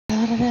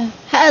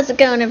How's it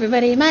going,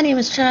 everybody? My name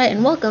is Chai,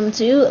 and welcome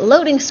to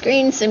Loading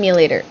Screen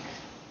Simulator.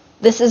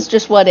 This is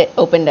just what it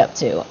opened up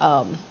to.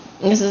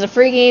 This is a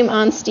free game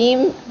on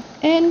Steam,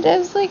 and I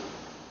was like,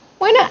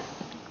 why not?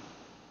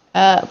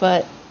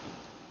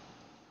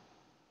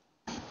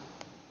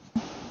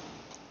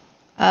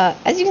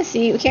 As you can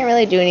see, we can't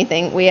really do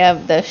anything. We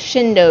have the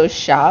ChaiPanDuh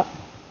shop.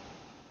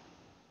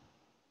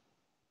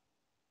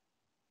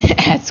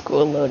 Add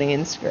school loading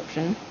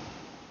inscription.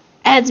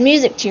 Adds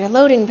music to your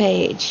loading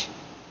page.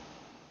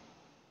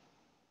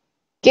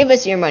 Give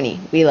us your money.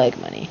 We like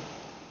money.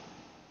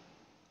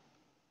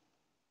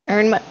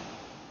 Earn money.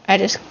 I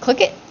just click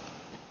it.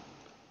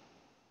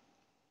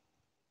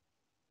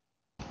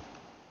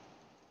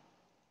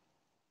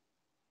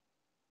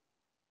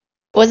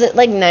 Was it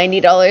like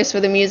 $90 for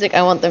the music?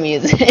 I want the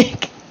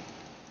music.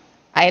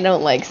 I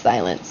don't like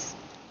silence.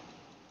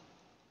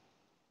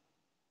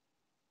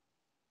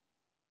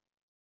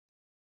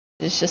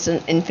 It's just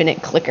an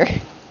infinite clicker.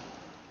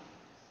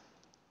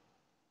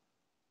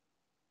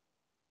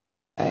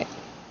 Alright.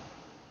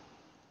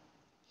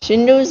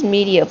 ChaiPanDuh's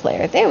media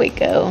player. There we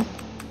go.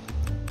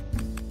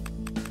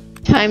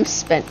 Time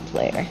spent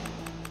player.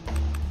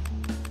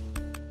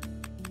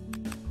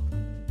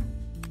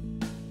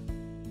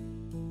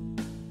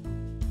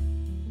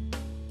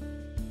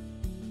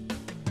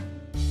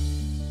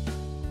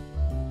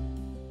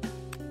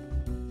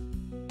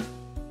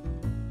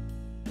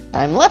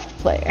 Time left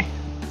player.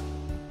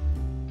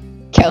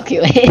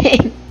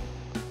 Calculating.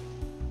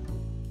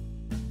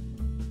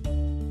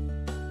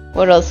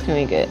 What else can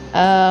we get?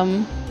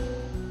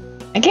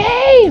 A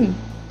game!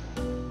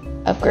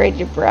 Upgrade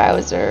your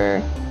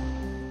browser.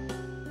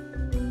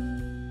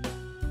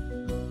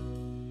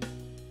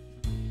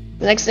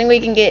 The next thing we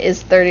can get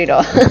is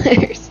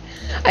 $30.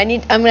 I'm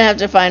gonna have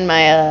to find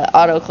my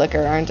auto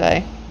clicker, aren't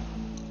I?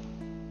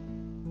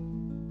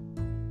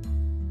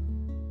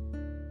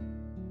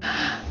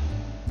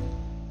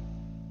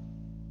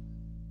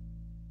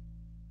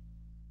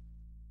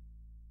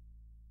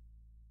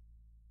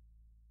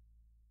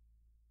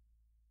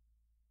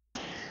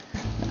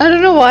 I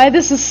don't know why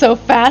this is so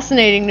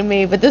fascinating to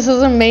me, but this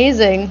is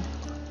amazing.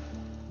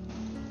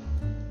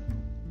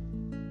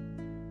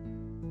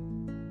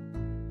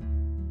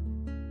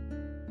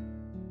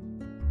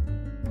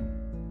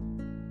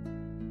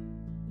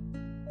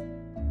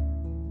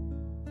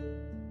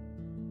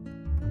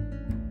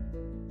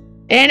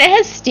 And it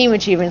has Steam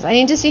achievements. I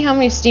need to see how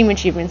many Steam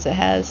achievements it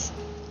has.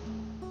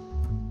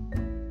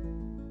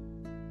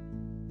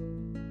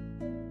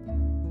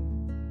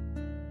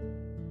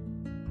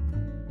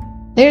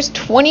 There's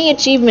 20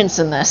 achievements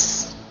in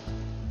this.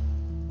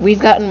 We've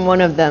gotten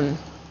one of them.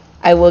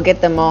 I will get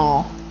them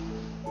all.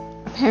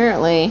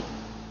 Apparently.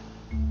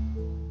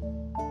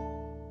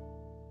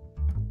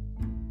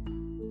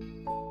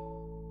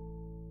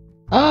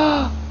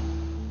 Oh!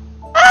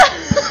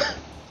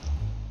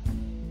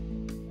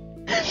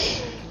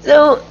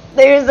 So,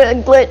 there's a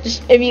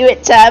glitch if you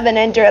hit tab and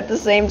enter at the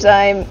same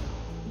time.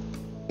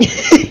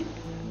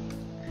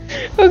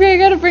 Okay, I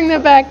gotta bring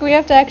that back. We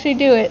have to actually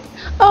do it.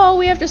 Oh,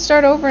 we have to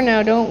start over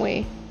now, don't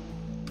we?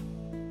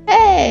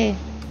 Hey!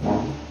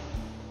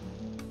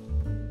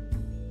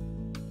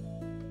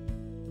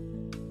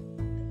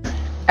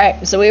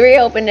 Alright, so we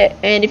reopened it,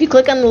 and if you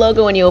click on the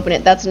logo when you open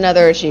it, that's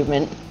another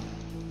achievement.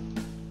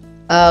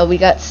 We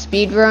got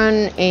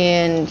speedrun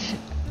and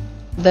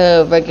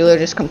the regular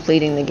just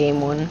completing the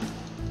game one.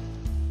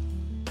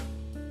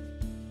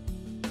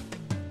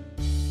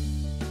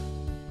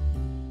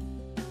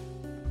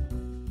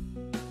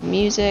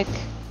 Music.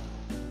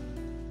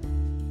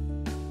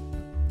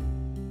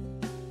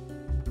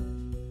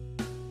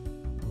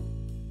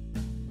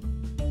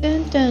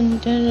 Dun dun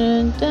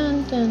dun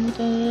dun dun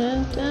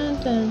dun dun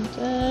dun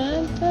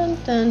dun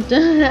dun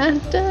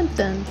dun dun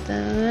dun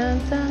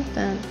dun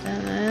dun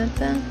dun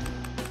dun.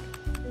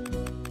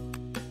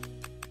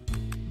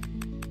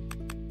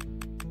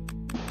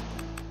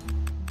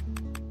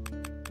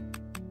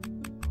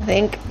 I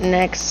think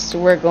next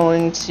we're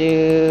going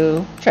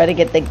to try to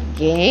get the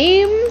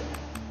game.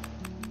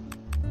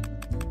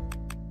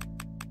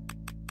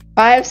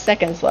 5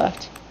 seconds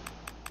left.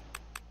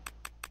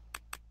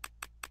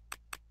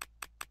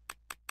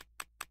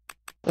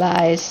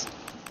 Lies.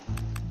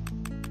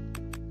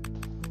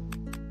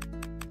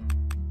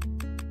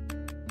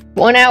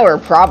 One hour,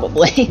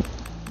 probably.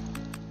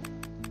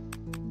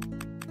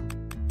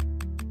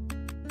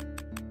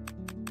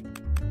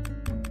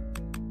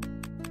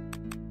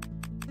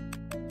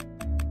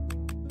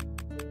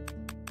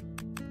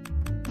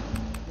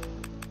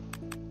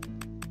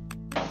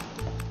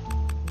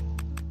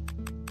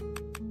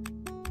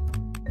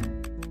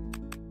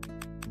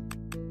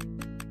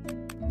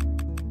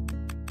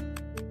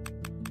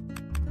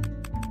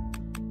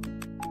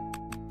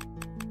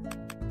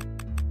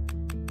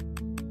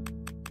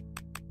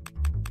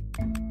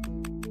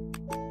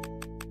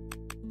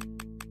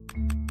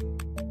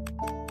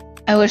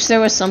 I wish there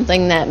was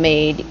something that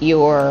made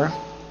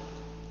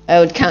I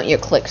would count your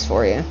clicks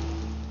for you.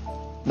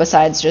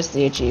 Besides just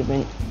the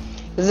achievement.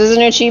 This is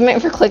an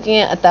achievement for clicking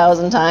it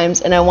 1,000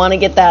 times, and I want to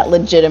get that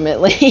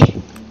legitimately.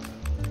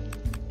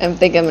 I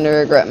think I'm gonna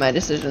regret my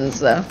decisions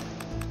though.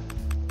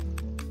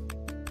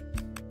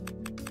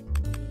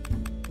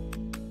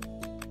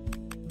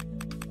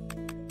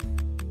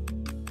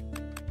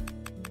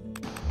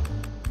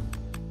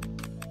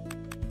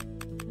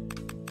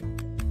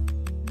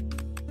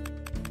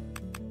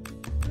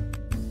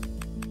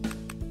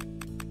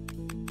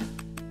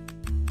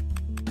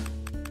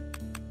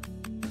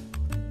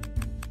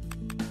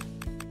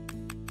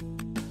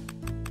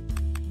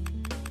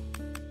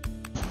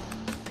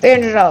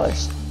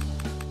 $300.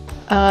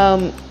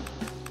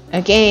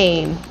 A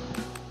game.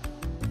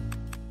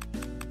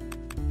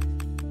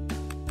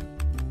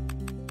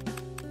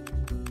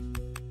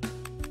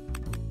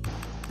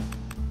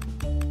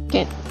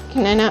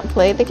 Can I not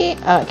play the game?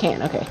 Oh, I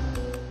can. Okay.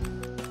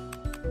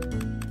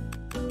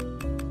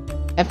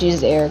 I have to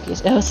use the arrow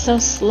keys. Oh, it's so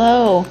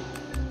slow.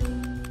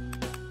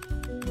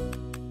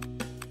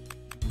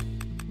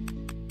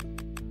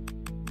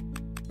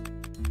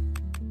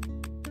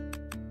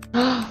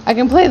 I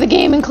can play the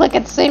game and click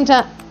at the same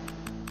time.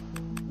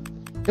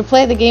 I could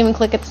play the game and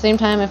click at the same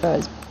time if I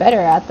was better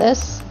at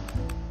this.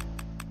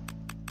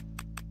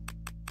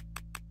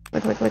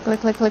 Click, click, click, click,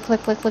 click, click, click,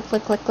 click, click,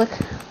 click, click, click.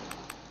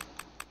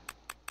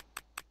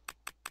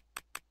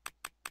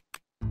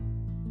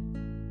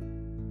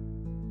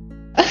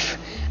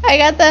 I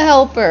got the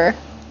helper.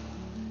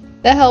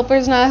 The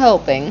helper's not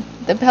helping.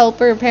 The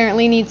helper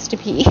apparently needs to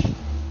pee.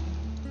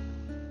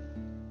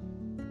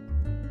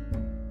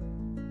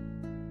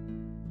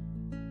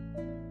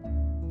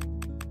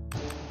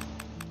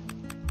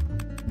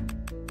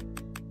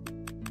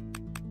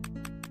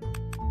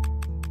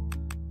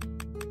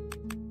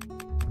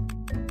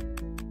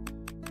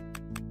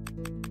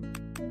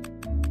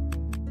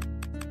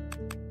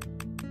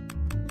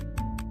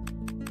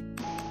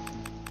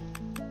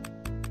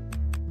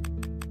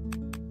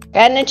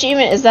 Got an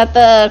achievement. Is that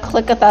the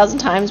click 1,000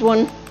 times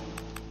one?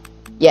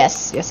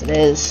 Yes, yes it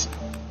is.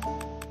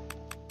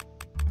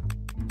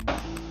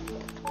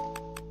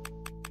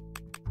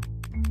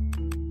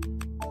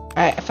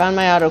 Alright, I found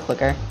my auto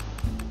clicker.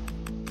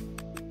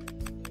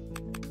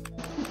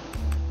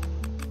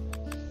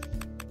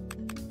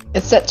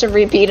 It's set to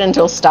repeat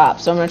until stop,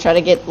 so I'm gonna try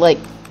to get like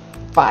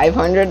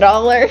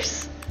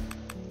 $500.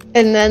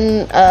 And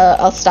then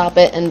I'll stop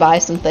it and buy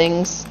some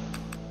things.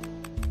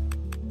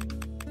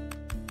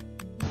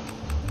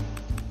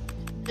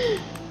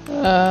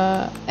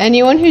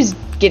 Anyone who's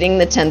getting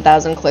the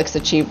 10,000 clicks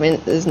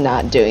achievement is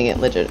not doing it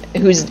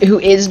who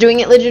is doing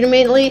it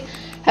legitimately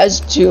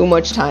has too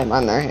much time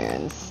on their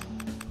hands.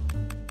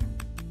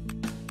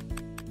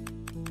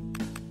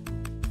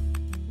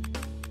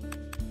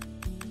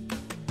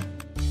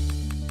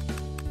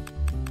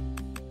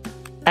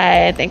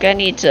 I think I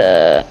need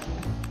to...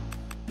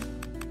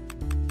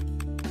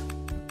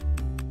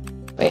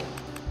 Wait.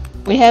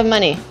 We have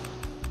money.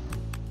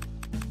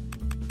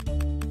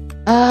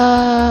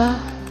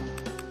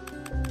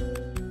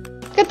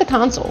 Look at the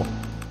console.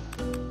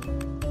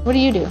 What do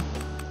you do?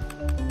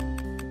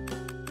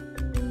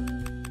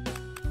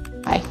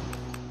 Hi.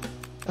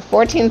 The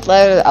 14th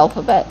letter of the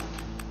alphabet.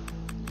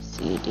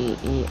 C, D,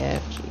 E,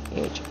 F, G,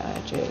 H,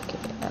 I, J, K,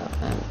 L,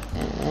 M,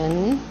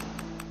 N.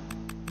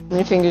 How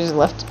many fingers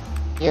left?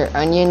 Your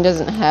onion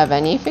doesn't have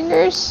any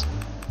fingers?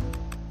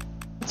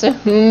 It's a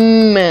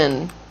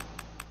human.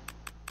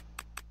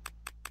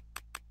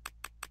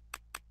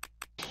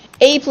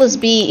 A plus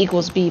B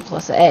equals B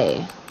plus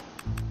A.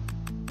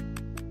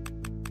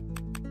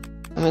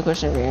 How many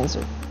questions have you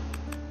answered?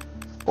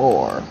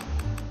 4.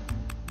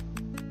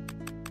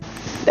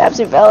 The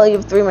absolute value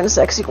of 3 minus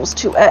x equals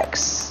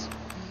 2x.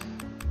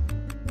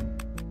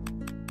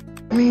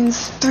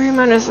 Means 3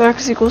 minus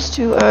x equals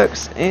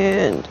 2x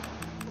and...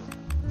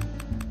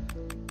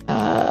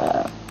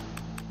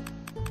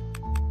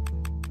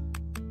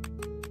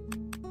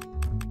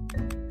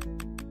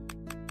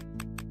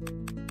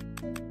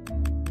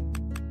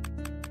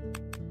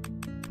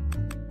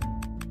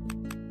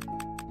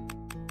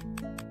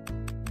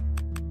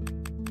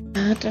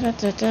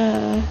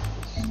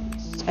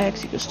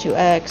 x equals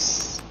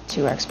 2x,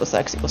 2x plus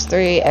x equals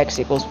 3, x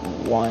equals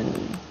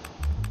 1.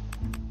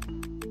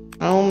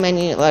 How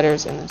many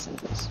letters in this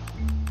sentence?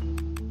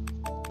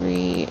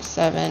 3,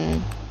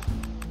 7,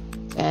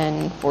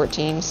 10,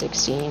 14,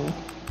 16,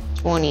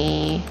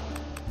 20,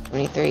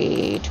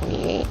 23,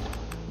 28.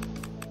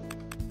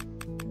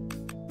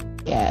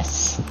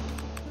 Yes.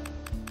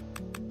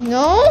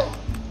 No?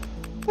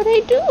 What'd I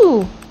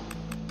do?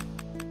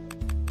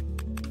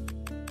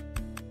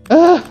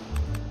 Ugh.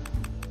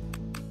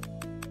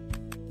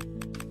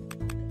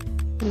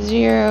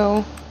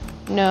 0.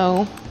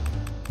 No.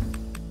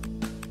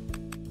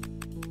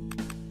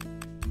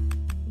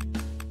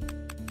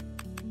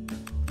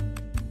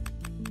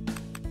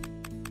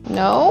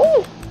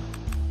 No?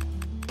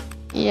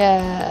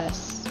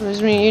 Yes. Your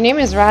name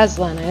is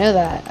Razlan, I know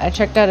that. I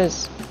checked out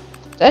his...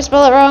 Did I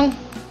spell it wrong?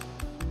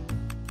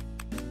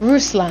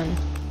 Ruslan.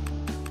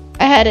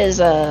 I had his,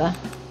 the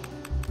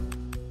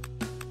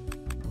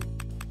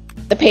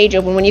page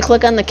open. When you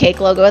click on the cake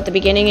logo at the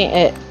beginning,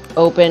 it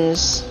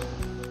opens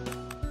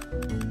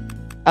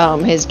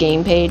his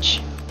game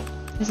page.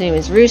 His name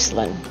is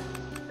Ruslan.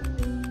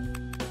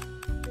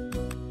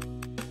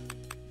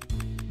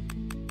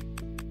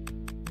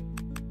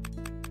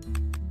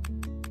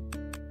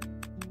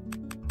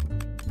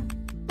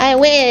 I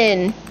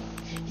win!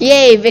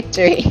 Yay,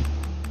 victory!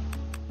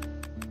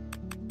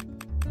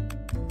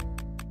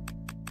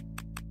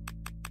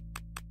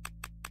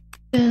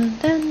 Dun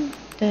dun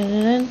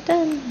dun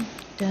dun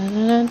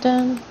dun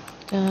dun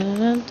dun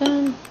dun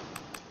dun.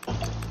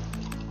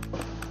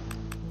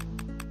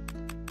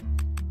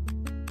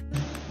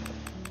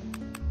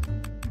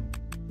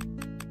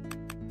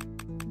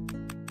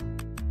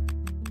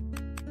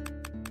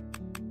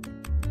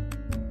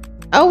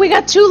 Oh, we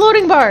got 2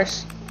 loading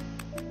bars!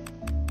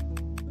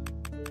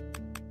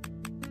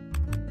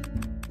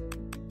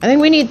 I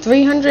think we need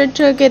 300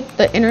 to get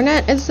the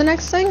internet is the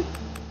next thing.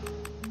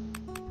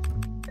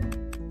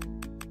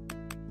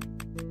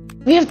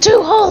 We have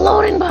 2 whole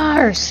loading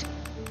bars!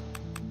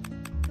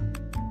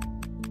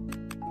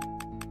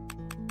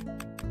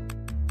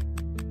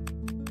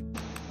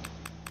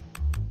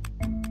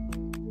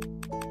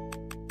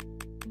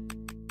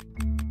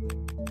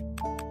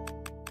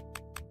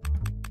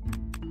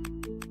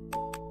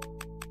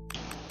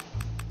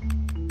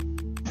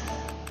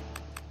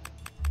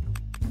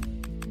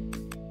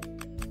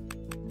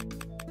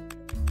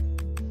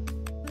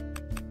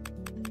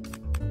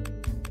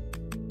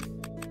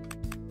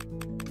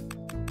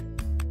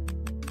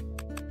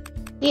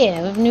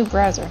 Yeah, we have a new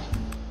browser.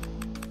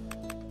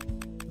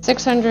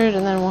 600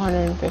 and then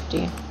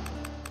 150.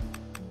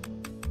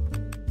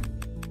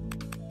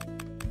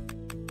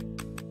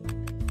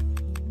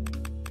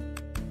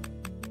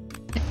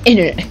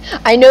 Internet.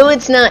 I know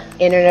it's not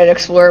Internet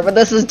Explorer, but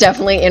this is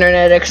definitely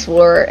Internet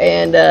Explorer,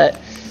 and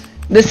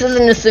this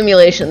isn't a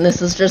simulation.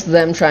 This is just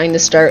them trying to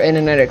start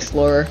Internet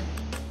Explorer.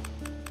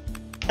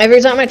 Every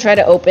time I try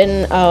to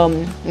open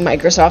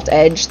Microsoft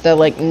Edge, the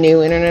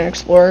new Internet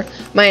Explorer,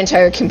 my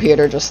entire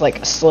computer just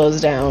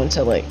slows down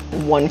to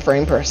 1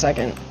 frame per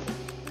second.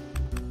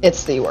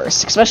 It's the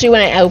worst, especially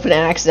when I open it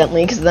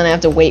accidentally, because then I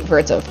have to wait for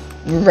it to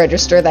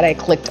register that I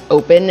clicked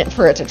open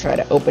for it to try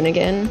to open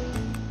again.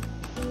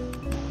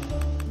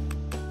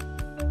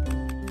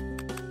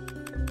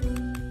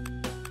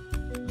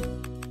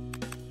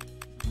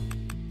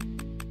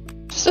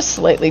 Just a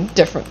slightly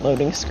different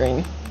loading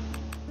screen.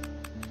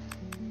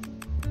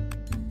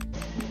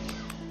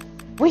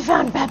 We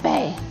found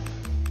Pepe!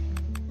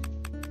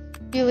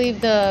 If you leave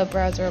the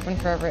browser open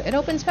forever, it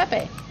opens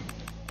Pepe.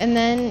 And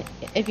then,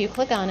 if you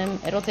click on him,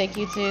 it'll take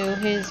you to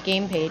his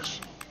game page.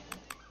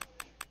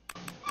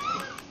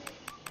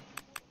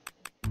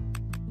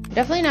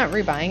 Definitely not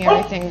rebuying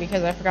everything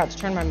because I forgot to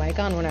turn my mic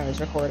on when I was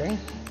recording.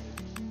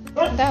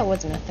 That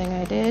wasn't a thing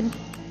I did.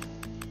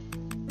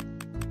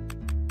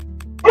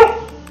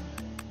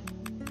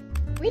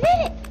 We did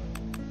it!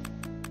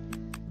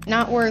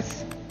 Not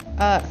worth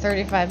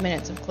 35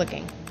 minutes of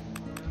clicking.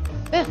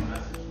 Yeah.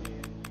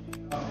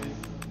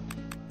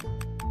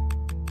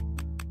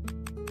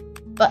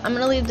 But I'm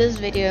gonna leave this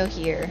video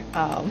here.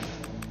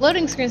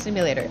 Loading screen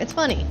simulator. It's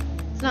funny.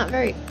 It's not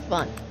very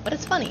fun, but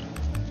it's funny.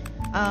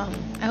 I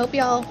hope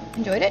y'all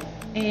enjoyed it,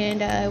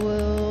 and I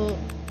will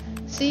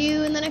see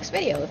you in the next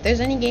video. If there's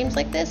any games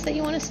like this that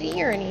you want to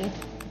see, or any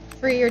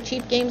free or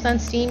cheap games on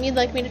Steam you'd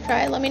like me to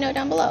try, let me know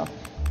down below.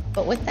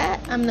 But with that,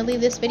 I'm gonna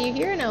leave this video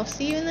here, and I'll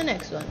see you in the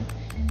next one.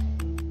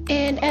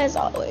 And as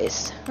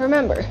always,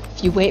 remember,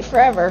 if you wait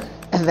forever,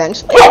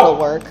 eventually it'll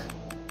work.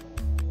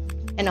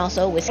 And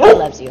also, whiskey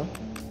loves you.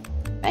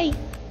 Bye.